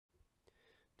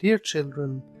Dear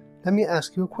children, let me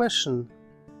ask you a question.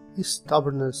 Is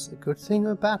stubbornness a good thing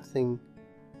or a bad thing?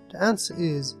 The answer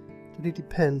is that it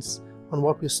depends on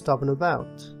what we're stubborn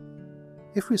about.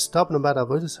 If we're stubborn about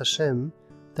Avodas Hashem,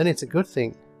 then it's a good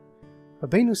thing.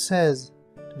 Rabbeinu says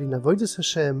that in Avodas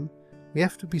Hashem we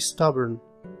have to be stubborn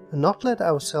and not let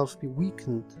ourselves be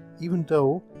weakened, even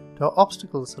though there are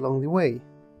obstacles along the way.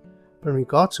 But in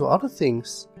regard to other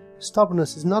things,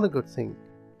 stubbornness is not a good thing.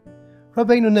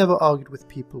 Rabbeinu never argued with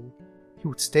people. He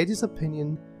would state his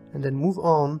opinion and then move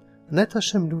on and let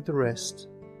Hashem do the rest.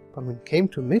 But when it came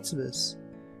to mitzvahs,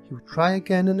 he would try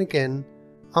again and again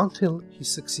until he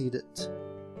succeeded.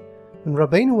 When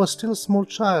Rabbeinu was still a small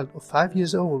child of 5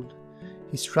 years old,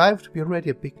 he strived to be already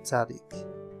a big tzaddik.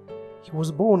 He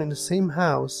was born in the same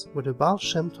house where the Baal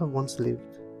Shem Tov once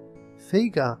lived.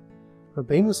 Feiga,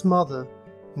 Rabbeinu's mother,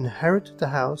 inherited the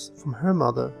house from her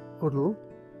mother, Udl,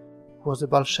 who was the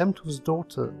Baal Shem Tov's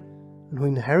daughter, and who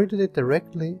inherited it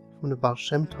directly from the Baal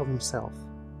Shem Tov himself.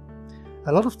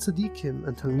 A lot of tzaddikim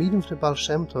and talmidim of the Baal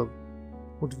Shem Tov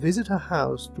would visit her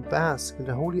house to bask in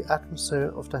the holy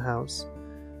atmosphere of the house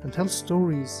and tell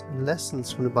stories and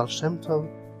lessons from the Baal Shem Tov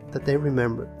that they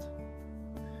remembered.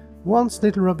 Once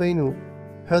little Rabbeinu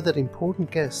heard that important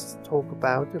guests talk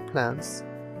about their plans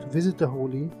to visit the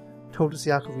holy Toldos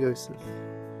Yaakov Yosef,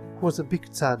 who was a big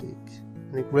tzaddik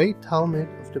and a great talmid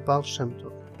of the Baal Shem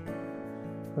Tov.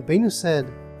 Rabbeinu said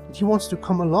that he wants to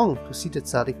come along to see the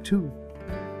tzaddik too.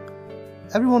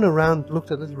 Everyone around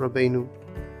looked at little Rabbeinu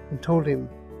and told him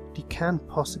that he can't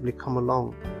possibly come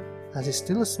along, as he's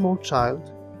still a small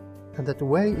child and that the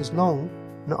way is long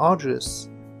and arduous.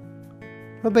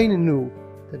 Rabbeinu knew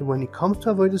that when he comes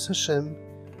to Avodas Hashem,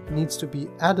 he needs to be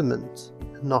adamant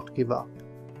and not give up.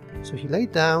 So he lay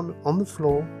down on the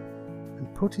floor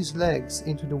and put his legs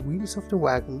into the wheels of the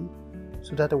wagon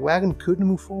so that the wagon couldn't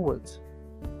move forward.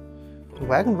 The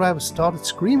wagon driver started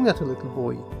screaming at the little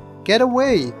boy, "Get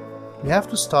away! We have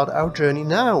to start our journey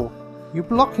now! You're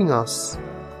blocking us!"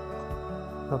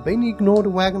 Rabbeinu ignored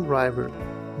the wagon driver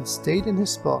and stayed in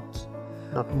his spot,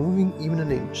 not moving even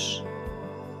an inch.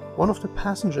 One of the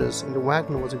passengers in the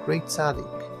wagon was a great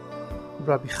tzaddik,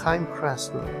 Rabbi Chaim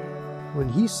Krasner. When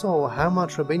he saw how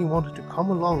much Rabbeinu wanted to come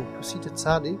along to see the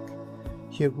tzaddik,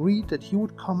 he agreed that he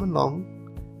would come along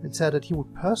and said that he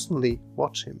would personally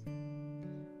watch him.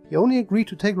 He only agreed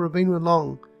to take Rabbeinu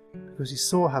along because he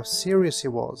saw how serious he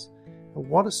was and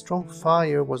what a strong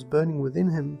fire was burning within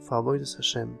him for Avodas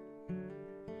Hashem.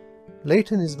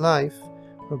 Later in his life,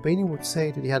 Rabbeinu would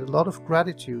say that he had a lot of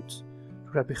gratitude to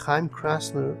Rabbi Chaim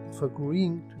Krasner for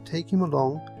agreeing to take him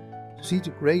along to see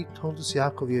the great Toldos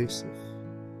Yaakov Yosef.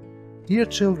 Dear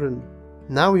children,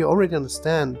 now we already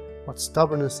understand what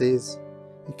stubbornness is.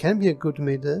 It can be a good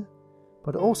middah,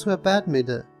 but also a bad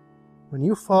middah. When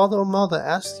your father or mother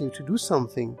asks you to do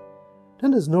something,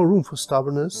 then there's no room for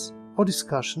stubbornness or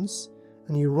discussions,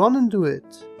 and you run and do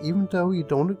it, even though you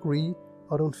don't agree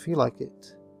or don't feel like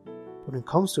it. But when it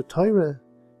comes to Torah,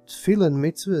 Tefillah and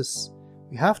mitzvahs,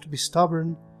 we have to be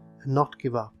stubborn and not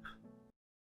give up.